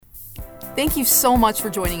Thank you so much for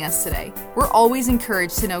joining us today. We're always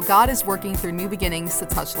encouraged to know God is working through new beginnings to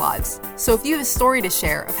touch lives. So if you have a story to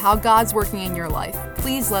share of how God's working in your life,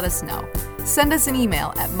 please let us know. Send us an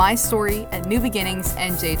email at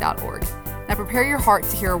mystory@newbeginningsnj.org. Now prepare your heart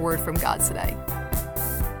to hear a word from God today.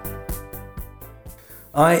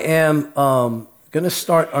 I am going to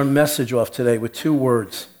start our message off today with two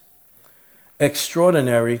words: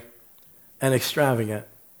 extraordinary and extravagant.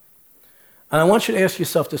 And I want you to ask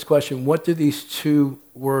yourself this question: what do these two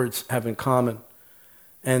words have in common?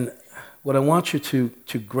 And what I want you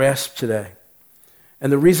to grasp today,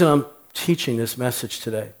 and the reason I'm teaching this message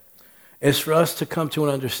today, is for us to come to an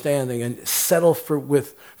understanding and settle for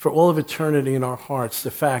all of eternity in our hearts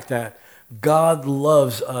the fact that God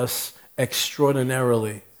loves us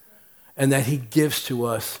extraordinarily and that he gives to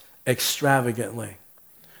us extravagantly.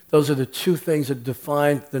 Those are the two things that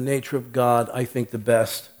define the nature of God, I think, the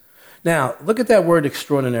best. Now, look at that word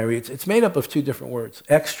extraordinary. It's made up of two different words,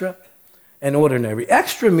 extra and ordinary.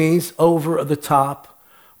 Extra means over the top,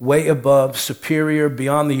 way above, superior,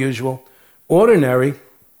 beyond the usual. Ordinary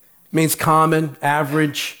means common,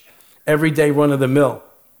 average, everyday run-of-the-mill.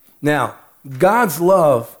 Now, God's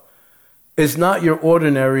love is not your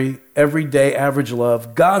ordinary, everyday, average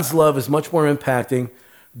love. God's love is much more impacting.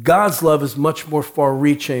 God's love is much more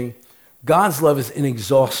far-reaching. God's love is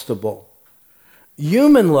inexhaustible.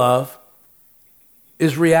 Human love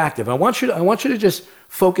is reactive. I want you to just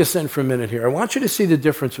focus in for a minute here. I want you to see the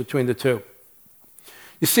difference between the two.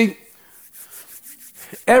 You see,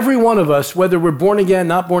 every one of us, whether we're born again,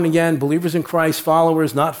 not born again, believers in Christ,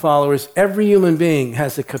 followers, not followers, every human being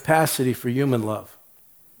has the capacity for human love.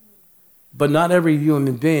 But not every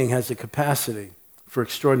human being has the capacity for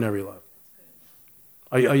extraordinary love.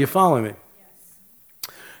 Are you following me? Yes.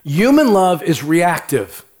 Human love is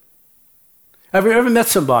reactive. Have you ever met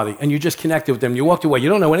somebody and you just connected with them? You walked away. You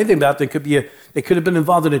don't know anything about them. They could have been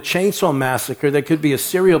involved in a chainsaw massacre. They could be a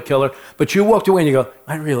serial killer. But you walked away and you go,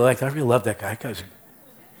 I really love that guy.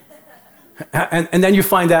 And then you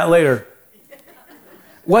find out later,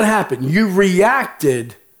 what happened? You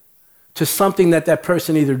reacted to something that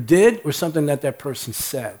person either did or something that person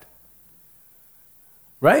said.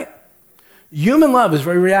 Right? Human love is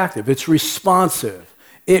very reactive. It's responsive.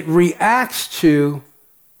 It reacts to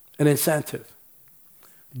an incentive.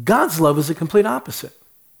 God's love is the complete opposite.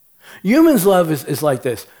 Human's love is like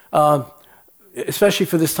this, especially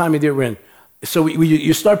for this time of year we're in. So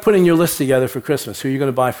you start putting your list together for Christmas. Who are you going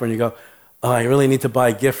to buy for? And you go, oh, I really need to buy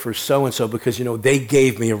a gift for so-and-so because, they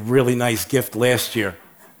gave me a really nice gift last year.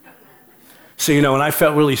 So, and I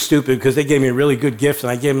felt really stupid because they gave me a really good gift and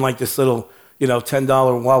I gave them like this little,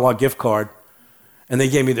 $10 Wawa gift card. And they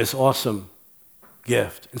gave me this awesome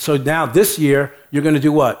gift. And so now this year, you're going to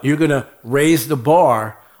do what? You're going to raise the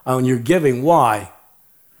bar on your giving. Why?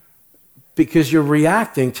 Because you're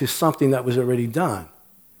reacting to something that was already done.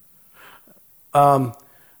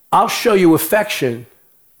 I'll show you affection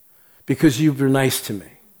because you were nice to me.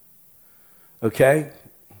 Okay?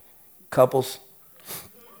 Couples.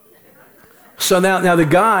 So now the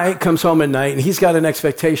guy comes home at night and he's got an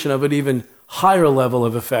expectation of an even higher level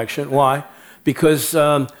of affection. Why? Because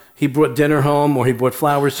he brought dinner home, or he brought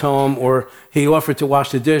flowers home, or he offered to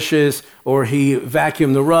wash the dishes, or he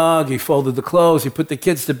vacuumed the rug, he folded the clothes, he put the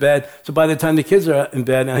kids to bed. So by the time the kids are in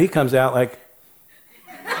bed, now he comes out like,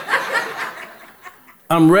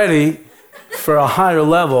 I'm ready for a higher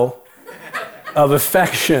level of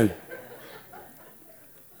affection.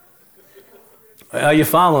 Are you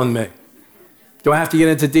following me? Do I have to get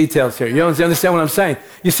into details here? You don't understand what I'm saying?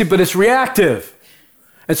 You see, but it's reactive.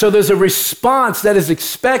 And so there's a response that is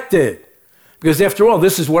expected. Because after all,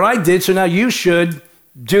 this is what I did, so now you should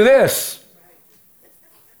do this.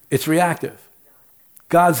 It's reactive.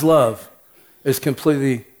 God's love is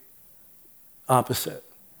completely opposite.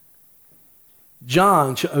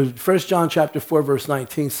 1 John chapter 4, verse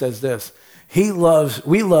 19 says this. We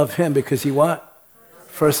love him because he what?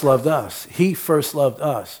 First loved us. He first loved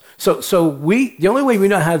us. So the only way we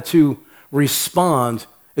know how to respond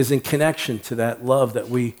is in connection to that love that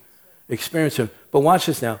we experience him. But watch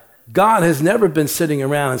this now. God has never been sitting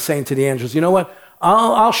around and saying to the angels, you know what?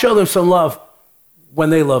 I'll show them some love when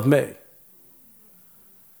they love me.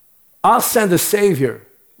 I'll send a Savior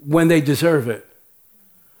when they deserve it.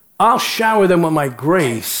 I'll shower them with my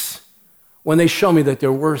grace when they show me that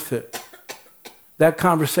they're worth it. That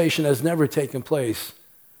conversation has never taken place.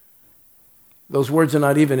 Those words are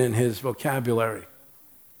not even in his vocabulary.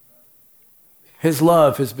 His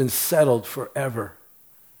love has been settled forever.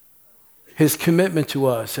 His commitment to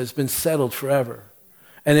us has been settled forever.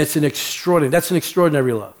 And that's an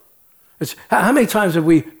extraordinary love. How many times have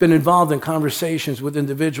we been involved in conversations with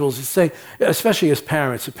individuals that say, especially as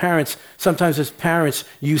parents, sometimes as parents,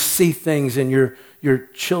 you see things in your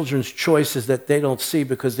children's choices that they don't see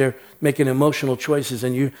because they're making emotional choices,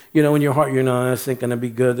 and you know in your heart, this ain't going to be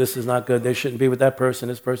good, this is not good, they shouldn't be with that person,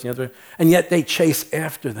 this person, the other, and yet they chase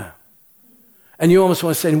after them. And you almost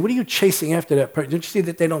want to say, what are you chasing after that person? Don't you see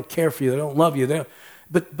that they don't care for you, they don't love you?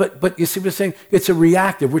 But you see what I'm saying? It's a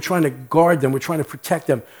reactive. We're trying to guard them, we're trying to protect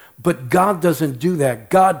them. But God doesn't do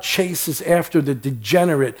that. God chases after the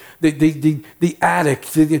degenerate, the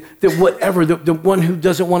addict, the whatever, the one who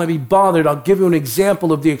doesn't want to be bothered. I'll give you an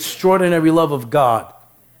example of the extraordinary love of God.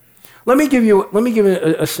 Let me give you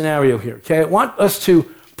a scenario here, okay? I want us to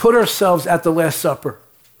put ourselves at the Last Supper.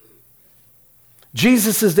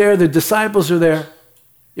 Jesus is there, the disciples are there.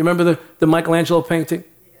 You remember the Michelangelo painting?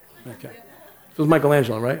 Okay. It was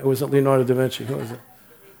Michelangelo, right? Or was it Leonardo da Vinci? Who was it?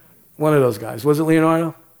 One of those guys. Was it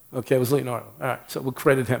Leonardo? Okay, it was Leonardo. All right, so we'll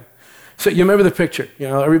credit him. So you remember the picture.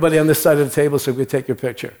 Everybody on this side of the table, so we could take your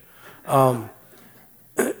picture.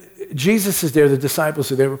 Jesus is there, the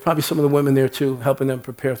disciples are there. Probably some of the women there too, helping them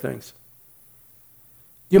prepare things.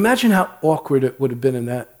 You imagine how awkward it would have been in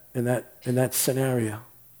that scenario.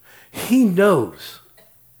 He knows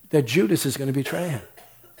that Judas is going to betray him.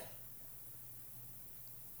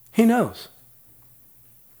 He knows.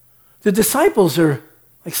 The disciples are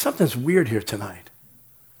like, something's weird here tonight.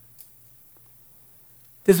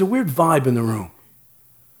 There's a weird vibe in the room.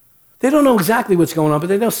 They don't know exactly what's going on, but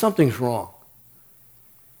they know something's wrong.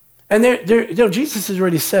 And Jesus has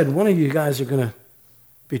already said, one of you guys are going to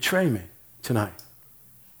betray me tonight.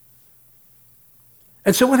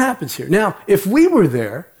 And so what happens here? Now, if we were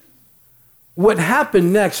there, what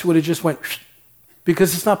happened next would have just went,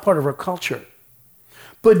 because it's not part of our culture.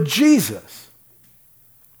 But Jesus,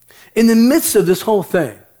 in the midst of this whole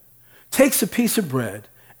thing, takes a piece of bread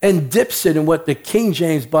and dips it in what the King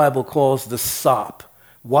James Bible calls the sop.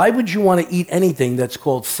 Why would you want to eat anything that's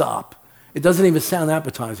called sop? It doesn't even sound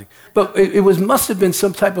appetizing. But it must have been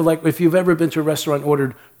some type of, like, if you've ever been to a restaurant and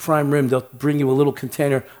ordered prime rib, they'll bring you a little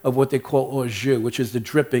container of what they call au jus, which is the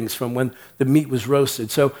drippings from when the meat was roasted.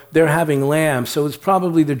 So they're having lamb, so it's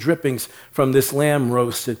probably the drippings from this lamb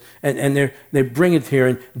roasted. And they bring it here,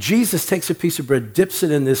 and Jesus takes a piece of bread, dips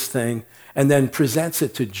it in this thing, and then presents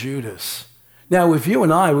it to Judas. Now, if you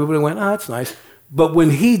and I, we would have went, that's nice. But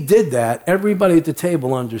when he did that, everybody at the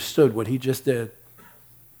table understood what he just did.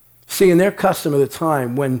 See, in their custom of the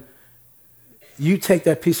time, when you take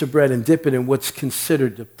that piece of bread and dip it in what's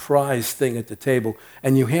considered the prize thing at the table,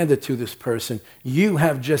 and you hand it to this person, you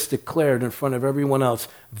have just declared in front of everyone else,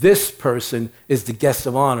 this person is the guest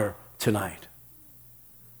of honor tonight.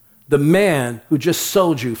 The man who just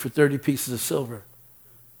sold you for 30 pieces of silver.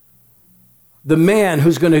 The man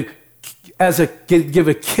who's going to give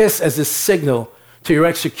a kiss as a signal to your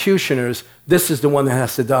executioners, this is the one that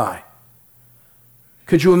has to die.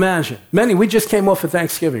 Could you imagine? We just came off of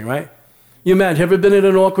Thanksgiving, right? You imagine, have you ever been at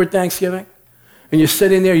an awkward Thanksgiving? And you're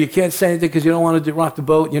sitting there, you can't say anything because you don't want to rock the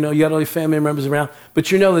boat, you got all your family members around,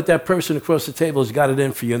 but you know that person across the table has got it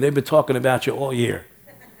in for you, and they've been talking about you all year.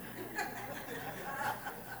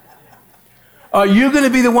 Are you going to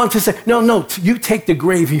be the one to say, no, you take the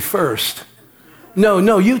gravy first?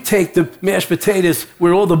 No, you take the mashed potatoes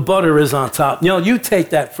where all the butter is on top. No, you take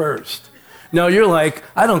that first. No, you're like,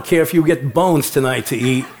 I don't care if you get bones tonight to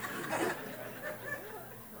eat.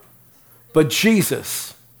 But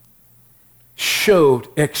Jesus showed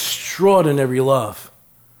extraordinary love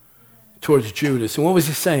towards Judas. And what was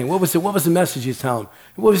he saying? What was the message he's telling him?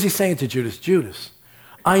 What was he saying to Judas? Judas,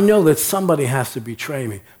 I know that somebody has to betray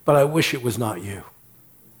me, but I wish it was not you.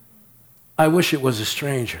 I wish it was a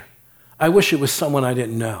stranger. I wish it was someone I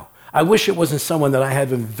didn't know. I wish it wasn't someone that I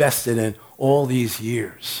had invested in all these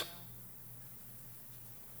years.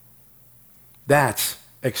 That's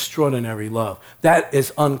extraordinary love. That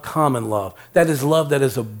is uncommon love. That is love that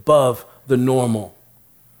is above the normal.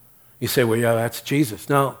 You say, well, yeah, that's Jesus.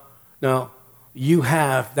 No. You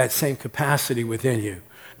have that same capacity within you.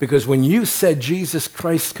 Because when you said, Jesus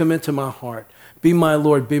Christ, come into my heart, be my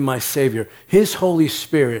Lord, be my Savior, his Holy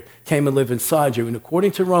Spirit came and lived inside you. And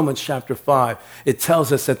according to Romans chapter 5, it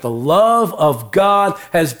tells us that the love of God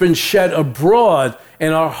has been shed abroad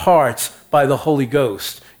in our hearts by the Holy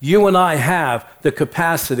Ghost. You and I have the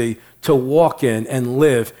capacity to walk in and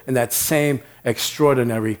live in that same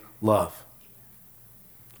extraordinary love.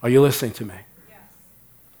 Are you listening to me? Yes.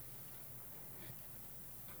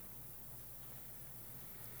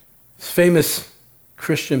 This famous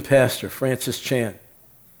Christian pastor, Francis Chan,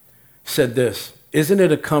 said this: isn't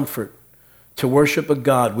it a comfort to worship a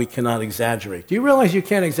God we cannot exaggerate. Do you realize you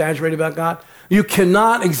can't exaggerate about God? You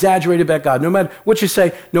cannot exaggerate about God. No matter what you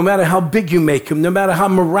say, no matter how big you make him, no matter how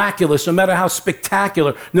miraculous, no matter how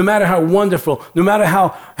spectacular, no matter how wonderful, no matter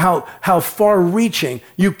how far-reaching,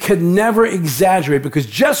 you can never exaggerate, because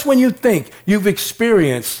just when you think you've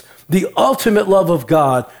experienced the ultimate love of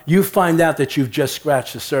God, you find out that you've just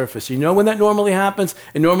scratched the surface. You know when that normally happens?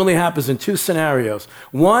 It normally happens in two scenarios.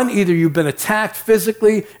 One, either you've been attacked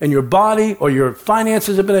physically in your body, or your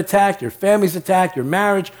finances have been attacked, your family's attacked, your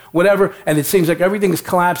marriage, whatever, and it seems like everything is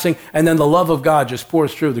collapsing, and then the love of God just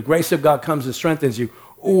pours through. The grace of God comes and strengthens you.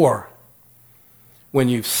 Or when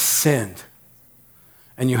you've sinned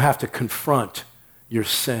and you have to confront your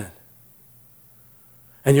sin.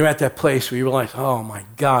 And you're at that place where you realize, oh my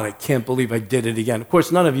God, I can't believe I did it again. Of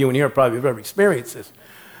course, none of you in here probably have ever experienced this.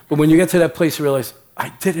 But when you get to that place, you realize, I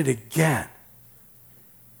did it again.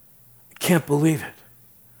 I can't believe it.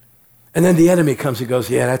 And then the enemy comes and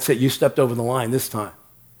goes, yeah, that's it. You stepped over the line this time.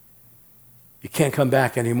 You can't come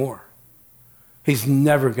back anymore. He's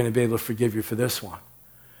never going to be able to forgive you for this one.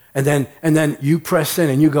 And then you press in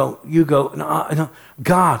and you go, no,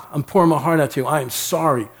 God, I'm pouring my heart out to you. I am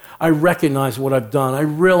sorry. I recognize what I've done. I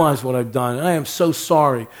realize what I've done. And I am so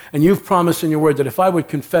sorry. And you've promised in your word that if I would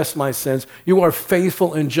confess my sins, you are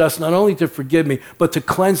faithful and just not only to forgive me, but to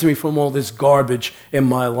cleanse me from all this garbage in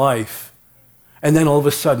my life. And then all of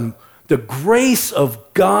a sudden, the grace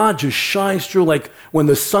of God just shines through, like when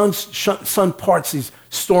the sun parts these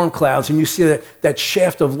storm clouds and you see that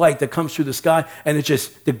shaft of light that comes through the sky, and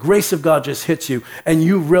the grace of God just hits you, and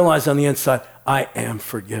you realize on the inside, I am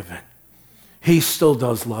forgiven. He still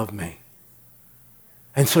does love me.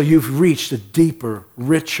 And so you've reached a deeper,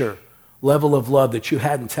 richer level of love that you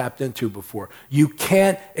hadn't tapped into before. You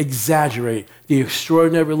can't exaggerate the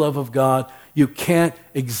extraordinary love of God. You can't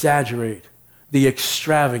exaggerate the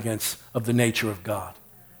extravagance of the nature of God.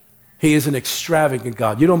 He is an extravagant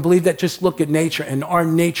God. You don't believe that? Just look at nature, and our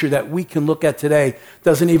nature that we can look at today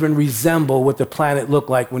doesn't even resemble what the planet looked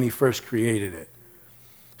like when he first created it.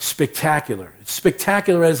 Spectacular. It's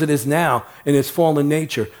spectacular as it is now in its fallen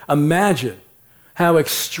nature. Imagine how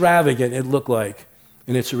extravagant it looked like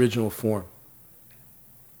in its original form.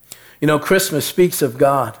 You know, Christmas speaks of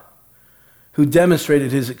God who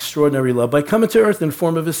demonstrated his extraordinary love by coming to earth in the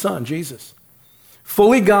form of his son, Jesus.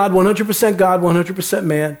 Fully God, 100%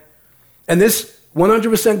 man. And this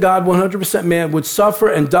 100% God, 100% man would suffer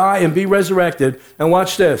and die and be resurrected. And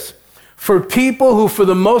watch this. For people who, for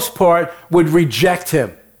the most part, would reject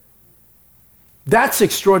him. That's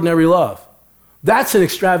extraordinary love. That's an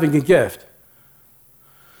extravagant gift.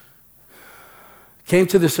 Came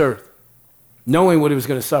to this earth, knowing what he was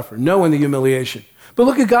going to suffer, knowing the humiliation. But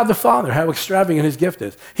look at God the Father, how extravagant his gift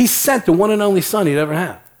is. He sent the one and only son he'd ever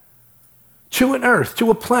have to an earth,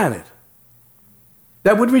 to a planet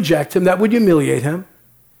that would reject him, that would humiliate him,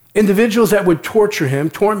 individuals that would torture him,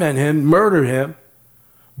 torment him, murder him,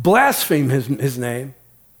 blaspheme his name.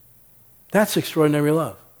 That's extraordinary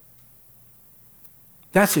love.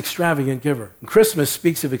 That's extravagant giver. And Christmas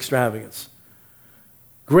speaks of extravagance.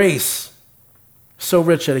 Grace, so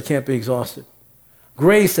rich that it can't be exhausted.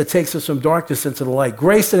 Grace that takes us from darkness into the light.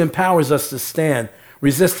 Grace that empowers us to stand,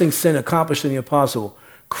 resisting sin, accomplishing the impossible.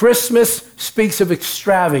 Christmas speaks of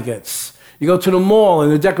extravagance. You go to the mall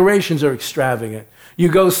and the decorations are extravagant. You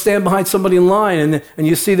go stand behind somebody in line and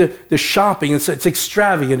you see the shopping. It's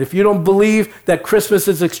extravagant. If you don't believe that Christmas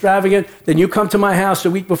is extravagant, then you come to my house a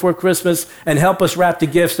week before Christmas and help us wrap the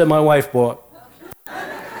gifts that my wife bought.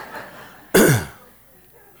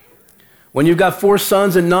 When you've got 4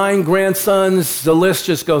 sons and 9 grandsons, the list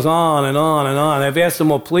just goes on and on and on. I've asked them,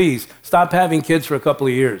 well, please, stop having kids for a couple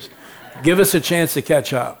of years. Give us a chance to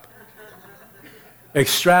catch up.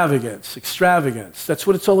 Extravagance. That's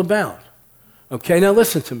what it's all about. Okay, now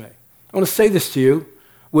listen to me. I want to say this to you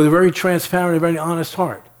with a very transparent and very honest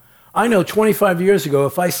heart. I know 25 years ago,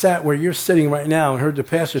 if I sat where you're sitting right now and heard the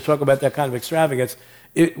pastor talk about that kind of extravagance,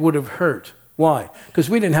 it would have hurt. Why? Because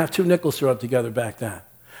we didn't have 2 nickels to rub together back then.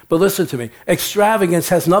 But listen to me. Extravagance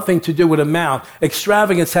has nothing to do with amount.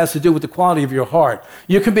 Extravagance has to do with the quality of your heart.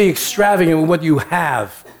 You can be extravagant with what you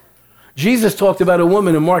have. Jesus talked about a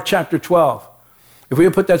woman in Mark chapter 12. If we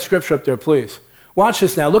could put that scripture up there, please. Watch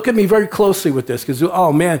this now. Look at me very closely with this, because,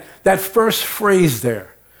 oh man, that first phrase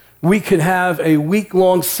there. We could have a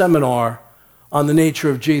week-long seminar on the nature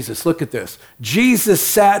of Jesus. Look at this. Jesus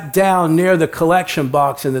sat down near the collection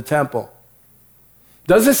box in the temple.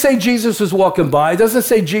 Doesn't say Jesus was walking by. It doesn't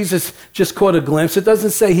say Jesus just caught a glimpse. It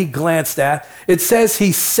doesn't say he glanced at. It says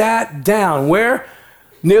he sat down. Where?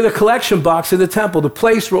 Near the collection box in the temple, the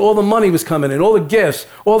place where all the money was coming in, all the gifts,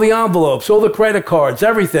 all the envelopes, all the credit cards,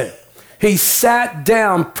 everything. He sat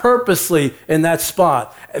down purposely in that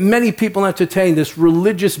spot. And many people entertain this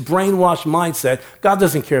religious brainwashed mindset. God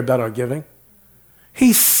doesn't care about our giving.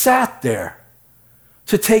 He sat there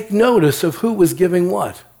to take notice of who was giving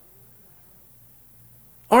what.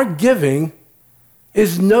 Our giving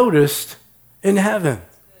is noticed in heaven.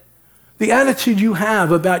 The attitude you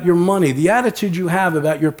have about your money, the attitude you have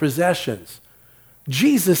about your possessions,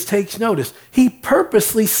 Jesus takes notice. He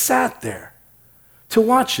purposely sat there to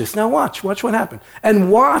watch this. Now watch what happened.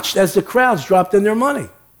 And watched as the crowds dropped in their money.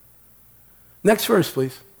 Next verse,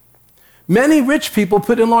 please. Many rich people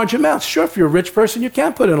put in large amounts. Sure, if you're a rich person, you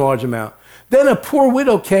can put in a large amount. Then a poor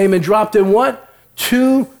widow came and dropped in what?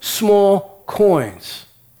 2 small coins.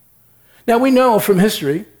 Now we know from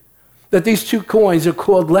history that these 2 coins are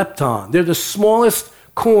called lepton. They're the smallest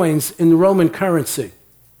coins in the Roman currency.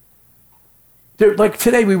 They're like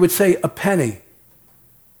today we would say a penny.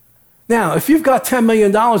 Now, if you've got $10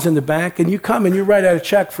 million in the bank and you come and you write out a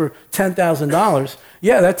check for $10,000,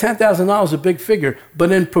 yeah, that $10,000 is a big figure,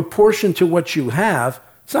 but in proportion to what you have,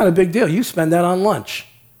 it's not a big deal. You spend that on lunch.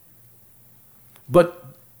 But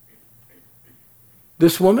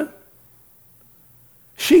this woman,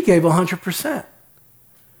 she gave 100%.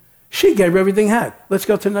 She gave everything had. Let's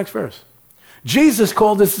go to the next verse. Jesus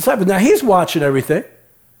called his disciples. Now, he's watching everything.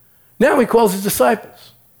 Now he calls his disciples.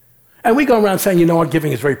 And we go around saying, our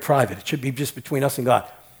giving is very private. It should be just between us and God.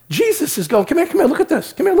 Jesus is going, come here, look at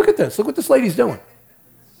this. Come here, look at this. Look what this lady's doing.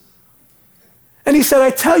 And he said, I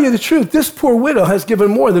tell you the truth, this poor widow has given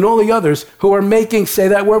more than all the others who are making, say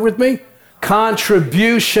that word with me,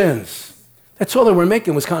 contributions. That's all they were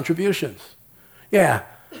making was contributions. Yeah.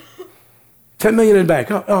 10 million in the bank.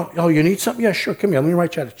 Oh, you need something? Yeah, sure, come here. Let me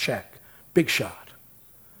write you out a check. Big shot.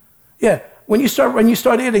 Yeah, when you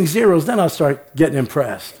start adding zeros, then I'll start getting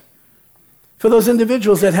impressed. For those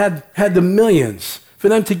individuals that had the millions, for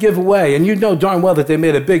them to give away, and you know darn well that they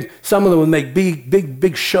made some of them would make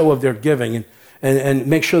big show of their giving and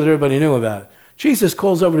make sure that everybody knew about it. Jesus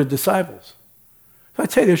calls over the disciples. I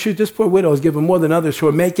tell you, shoot, this poor widow has given more than others who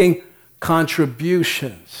are making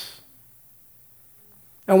contributions.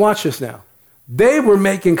 And watch this now. They were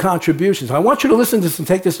making contributions. I want you to listen to this and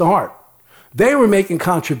take this to heart. They were making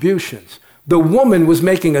contributions. The woman was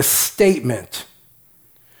making a statement.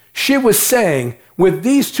 She was saying, with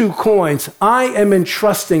these 2 coins, I am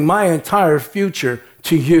entrusting my entire future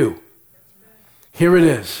to you. Here it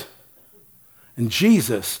is. And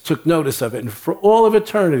Jesus took notice of it. And for all of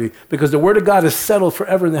eternity, because the word of God is settled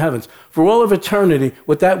forever in the heavens, for all of eternity,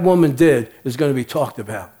 what that woman did is going to be talked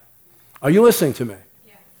about. Are you listening to me?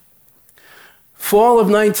 Yeah. Fall of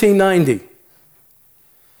 1990.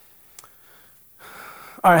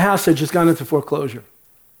 Our house had just gone into foreclosure.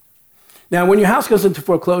 Now, when your house goes into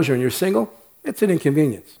foreclosure and you're single, it's an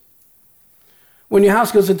inconvenience. When your house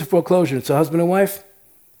goes into foreclosure, it's a husband and wife,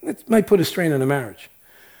 it might put a strain on a marriage.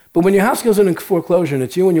 But when your house goes into foreclosure and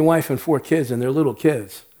it's you and your wife and 4 kids and they're little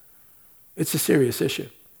kids, it's a serious issue.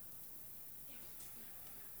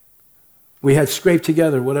 We had scraped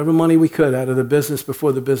together whatever money we could out of the business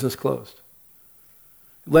before the business closed.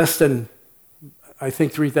 Less than, I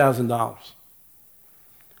think, $3,000.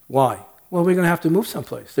 Why? Well, we're going to have to move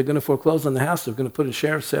someplace. They're going to foreclose on the house. They're going to put a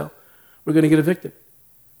sheriff's sale. We're going to get evicted.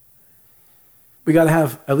 We got to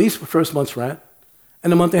have at least the first month's rent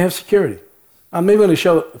and a month and a half security. I'm not going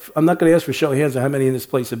to ask for show of hands of how many in this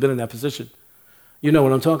place have been in that position. You know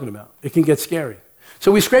what I'm talking about. It can get scary. So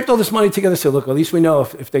we scraped all this money together and said, look, at least we know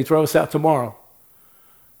if they throw us out tomorrow,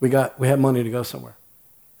 we have money to go somewhere.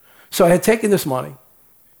 So I had taken this money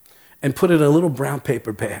and put it in a little brown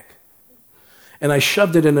paper bag. And I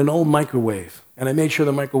shoved it in an old microwave. And I made sure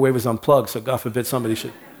the microwave was unplugged, so God forbid somebody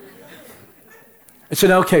should. I said,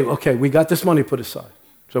 okay, we got this money put aside.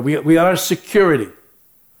 So we got our security.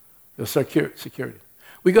 The security.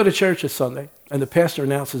 We go to church this Sunday, and the pastor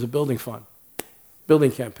announces a building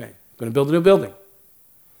campaign. Going to build a new building.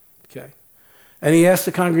 Okay? And he asked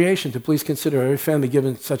the congregation to please consider every family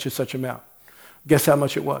giving such and such amount. Guess how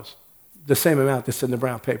much it was? The same amount that's in the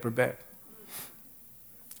brown paper bag.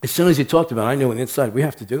 As soon as he talked about it, I knew on the inside, we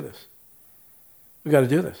have to do this. We got to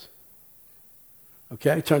do this.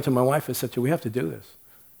 Okay? I turned to my wife and said to her, we have to do this.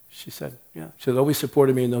 She said, yeah. She had always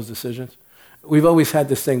supported me in those decisions. We've always had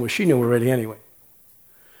this thing where she knew already anyway.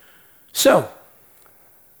 So,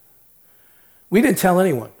 we didn't tell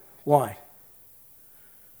anyone. Why?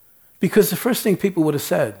 Because the first thing people would have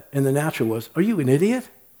said in the natural was, are you an idiot?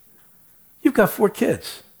 You've got 4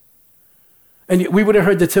 kids. And we would have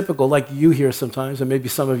heard the typical, like you hear sometimes, and maybe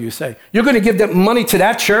some of you say, you're going to give that money to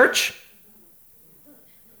that church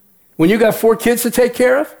when you got 4 kids to take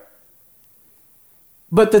care of?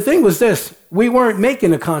 But the thing was this, we weren't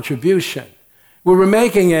making a contribution. We were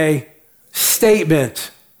making a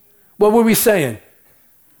statement. What were we saying?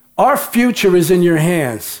 Our future is in your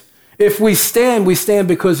hands. If we stand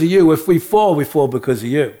because of you. If we fall because of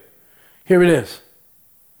you. Here it is.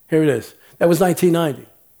 Here it is. That was 1990.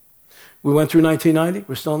 We went through 1990,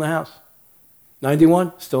 we're still in the house.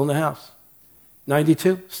 91, still in the house.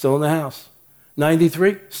 92, still in the house.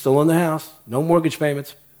 93, still in the house. No mortgage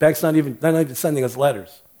payments. Bank's not even sending us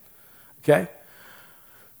letters. Okay?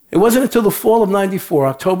 It wasn't until the fall of 94,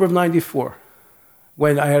 October of 94,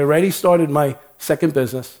 when I had already started my second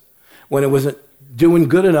business, when it wasn't doing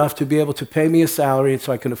good enough to be able to pay me a salary and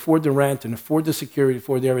so I could afford the rent and afford the security,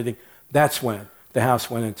 afford everything, that's when the house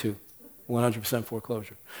went into 100%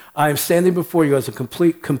 foreclosure. I am standing before you as a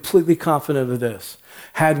completely confident of this.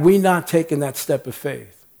 Had we not taken that step of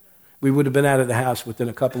faith, we would have been out of the house within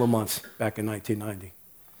a couple of months back in 1990.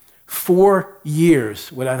 4 years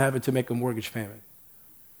without having to make a mortgage payment.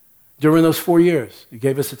 During those 4 years, it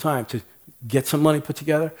gave us the time to get some money put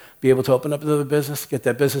together, be able to open up another business, get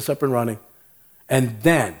that business up and running, and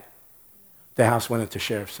then the house went into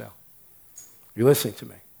sheriff's sale. You're listening to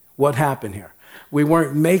me. What happened here? We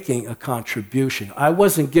weren't making a contribution.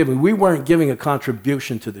 We weren't giving a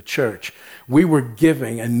contribution to the church. We were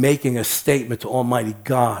giving and making a statement to Almighty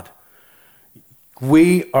God.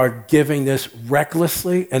 We are giving this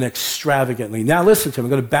recklessly and extravagantly. Now listen to me, I'm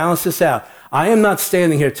going to balance this out. I am not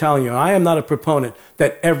standing here telling you, I am not a proponent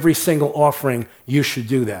that every single offering you should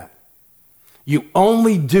do that. You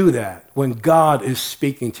only do that when God is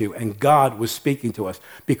speaking to you, and God was speaking to us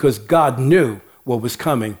because God knew what was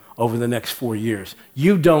coming over the next 4 years.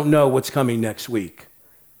 You don't know what's coming next week.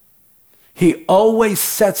 He always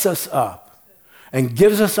sets us up and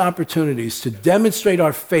gives us opportunities to demonstrate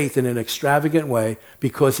our faith in an extravagant way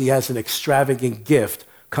because he has an extravagant gift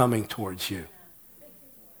coming towards you.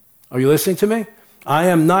 Are you listening to me? I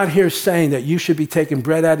am not here saying that you should be taking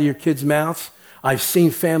bread out of your kids' mouths. I've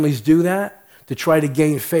seen families do that to try to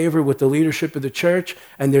gain favor with the leadership of the church,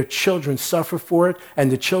 and their children suffer for it, and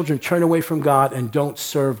the children turn away from God and don't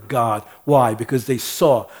serve God. Why? Because they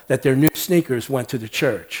saw that their new sneakers went to the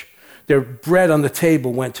church. Their bread on the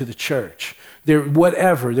table went to the church. Their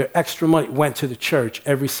extra money went to the church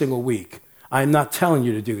every single week. I'm not telling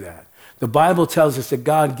you to do that. The Bible tells us that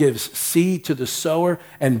God gives seed to the sower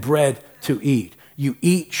and bread to eat. You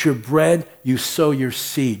eat your bread, you sow your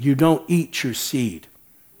seed. You don't eat your seed.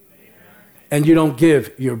 And you don't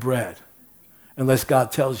give your bread unless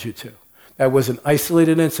God tells you to. That was an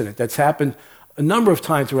isolated incident that's happened a number of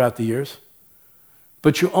times throughout the years.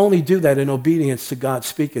 But you only do that in obedience to God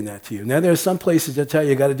speaking that to you. Now, there are some places that tell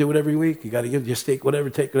you got to do it every week. You got to give your take whatever,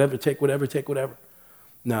 take whatever, take whatever, take whatever.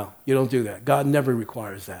 No, you don't do that. God never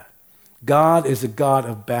requires that. God is a God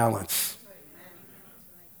of balance.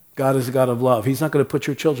 God is a God of love. He's not going to put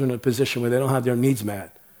your children in a position where they don't have their needs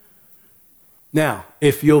met. Now,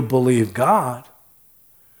 if you'll believe God,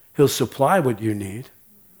 he'll supply what you need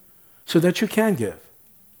so that you can give.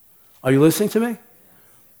 Are you listening to me?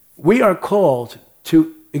 We are called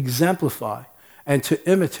to exemplify and to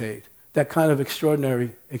imitate that kind of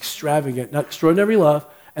extraordinary love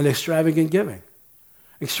and extravagant giving.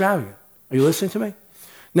 Extravagant. Are you listening to me?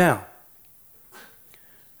 Now,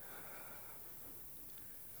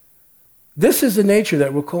 this is the nature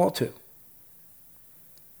that we're called to.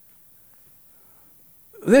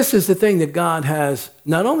 This is the thing that God has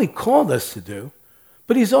not only called us to do,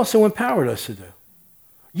 but he's also empowered us to do.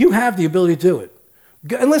 You have the ability to do it.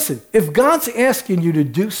 And listen, if God's asking you to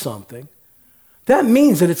do something, that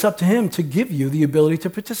means that it's up to him to give you the ability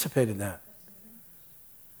to participate in that.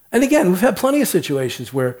 And again, we've had plenty of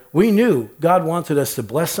situations where we knew God wanted us to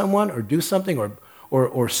bless someone or do something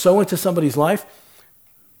or sow into somebody's life.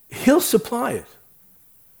 He'll supply it.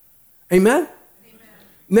 Amen?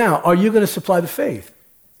 Now, are you going to supply the faith?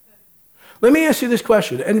 Let me ask you this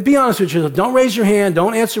question, and be honest with you. Don't raise your hand.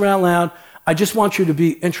 Don't answer out loud. I just want you to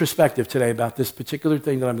be introspective today about this particular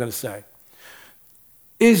thing that I'm going to say.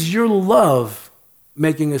 Is your love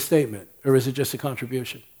making a statement, or is it just a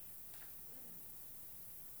contribution?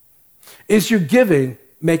 Is your giving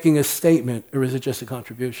making a statement, or is it just a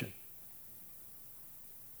contribution?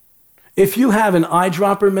 If you have an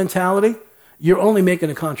eyedropper mentality, you're only making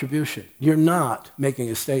a contribution. You're not making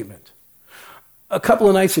a statement. A couple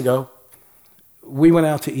of nights ago, we went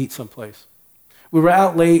out to eat someplace. We were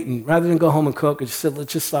out late, and rather than go home and cook, I just said,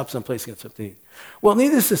 let's just stop someplace and get something to eat. Well,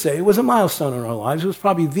 needless to say, it was a milestone in our lives. It was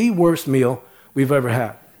probably the worst meal we've ever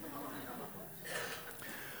had.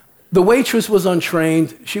 The waitress was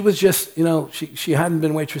untrained. She was just, she hadn't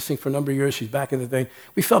been waitressing for a number of years. She's back in the thing.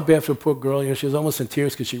 We felt bad for the poor girl. She was almost in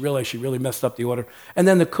tears because she realized she really messed up the order. And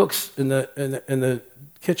then the cooks in the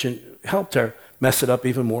kitchen helped her mess it up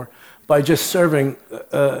even more by just serving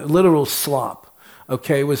literal slop.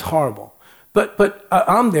 Okay, it was horrible. But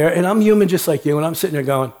I'm there, and I'm human just like you, and I'm sitting there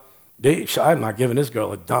going, I'm not giving this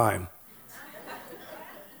girl a dime.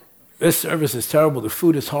 This service is terrible. The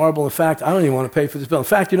food is horrible. In fact, I don't even want to pay for this bill. In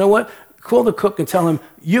fact, you know what? Call the cook and tell him,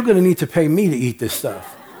 you're going to need to pay me to eat this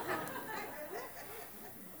stuff.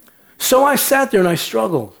 So I sat there and I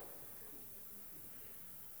struggled.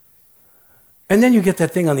 And then you get that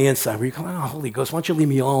thing on the inside where you go, oh, Holy Ghost, why don't you leave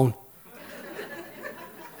me alone?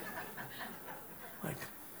 Like,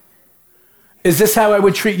 is this how I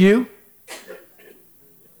would treat you?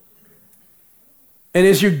 And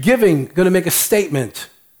is your giving going to make a statement?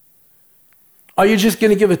 Are you just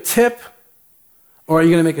going to give a tip, or are you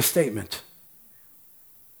going to make a statement?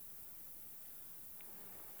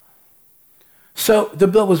 So the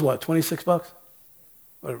bill was what, $26?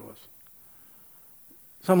 Whatever it was.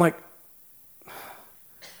 So I'm like,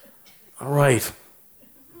 all right.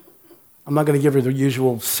 I'm not going to give her the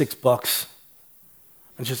usual $6.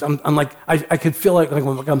 I'm like, I could feel like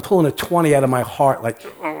I'm pulling a 20 out of my heart, like,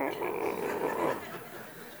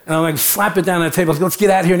 and I'm like, slap it down on the table. Let's get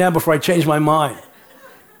out of here now before I change my mind.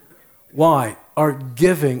 Why? Our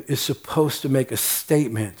giving is supposed to make a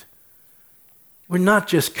statement. We're not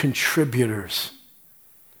just contributors.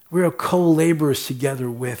 We are co-laborers together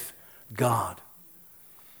with God.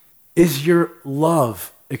 Is your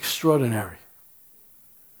love extraordinary?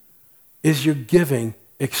 Is your giving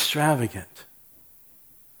extravagant?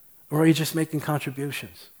 Or are you just making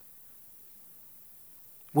contributions?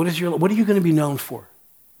 What are you going to be known for?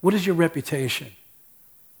 What is your reputation?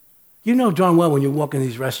 You know darn well when you walk in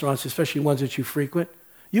these restaurants, especially ones that you frequent,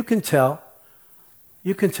 you can tell.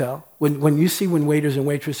 You can tell. When you see when waiters and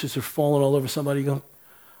waitresses are falling all over somebody, you go,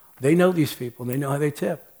 they know these people. They know how they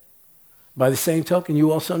tip. By the same token,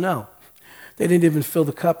 you also know. They didn't even fill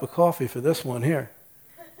the cup of coffee for this one here.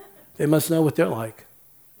 They must know what they're like.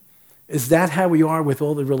 Is that how we are with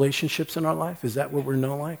all the relationships in our life? Is that what we're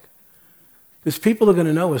known like? Because people are going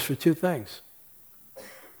to know us for two things.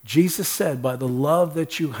 Jesus said, by the love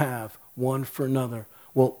that you have one for another,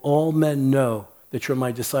 will all men know that you're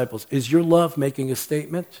my disciples. Is your love making a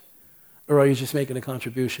statement, or are you just making a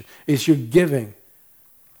contribution? Is your giving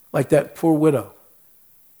like that poor widow?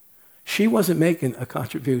 She wasn't making a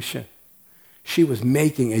contribution. She was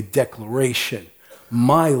making a declaration.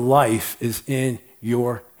 My life is in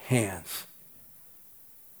your hands.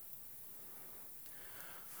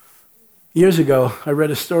 Years ago, I read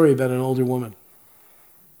a story about an older woman.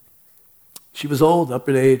 She was old, up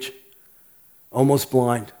in age, almost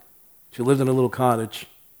blind. She lived in a little cottage.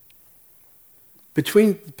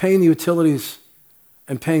 Between paying the utilities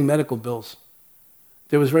and paying medical bills,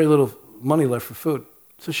 there was very little money left for food.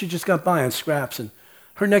 So she just got by on scraps. And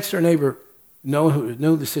her next-door neighbor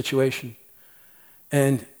knew the situation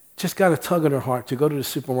and just got a tug in her heart to go to the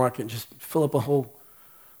supermarket and just fill up a whole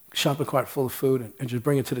shopping cart full of food and just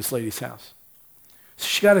bring it to this lady's house. So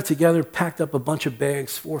she got it together, packed up a bunch of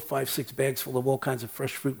bags, 4, 5, 6 bags full of all kinds of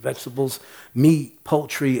fresh fruit, vegetables, meat,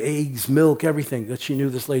 poultry, eggs, milk, everything that she knew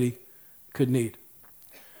this lady could need.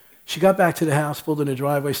 She got back to the house, pulled in the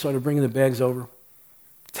driveway, started bringing the bags over,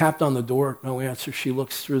 tapped on the door, no answer. She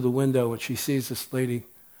looks through the window and she sees this lady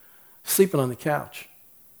sleeping on the couch.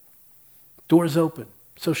 Door's open.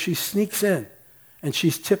 So she sneaks in and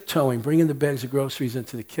she's tiptoeing, bringing the bags of groceries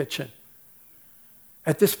into the kitchen.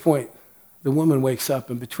 At this point, the woman wakes up,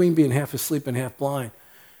 and between being half asleep and half blind,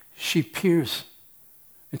 she peers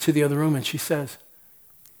into the other room and she says,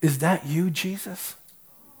 "Is that you, Jesus?"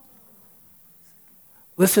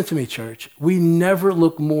 Listen to me, church. We never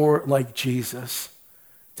look more like Jesus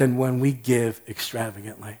than when we give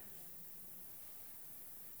extravagantly.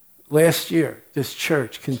 Last year, this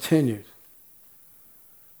church continued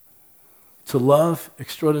to love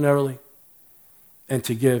extraordinarily and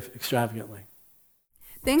to give extravagantly.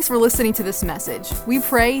 Thanks for listening to this message. We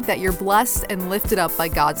pray that you're blessed and lifted up by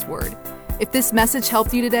God's Word. If this message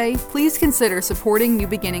helped you today, please consider supporting New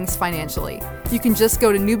Beginnings financially. You can just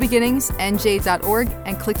go to newbeginningsnj.org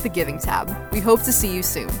and click the Giving tab. We hope to see you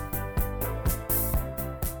soon.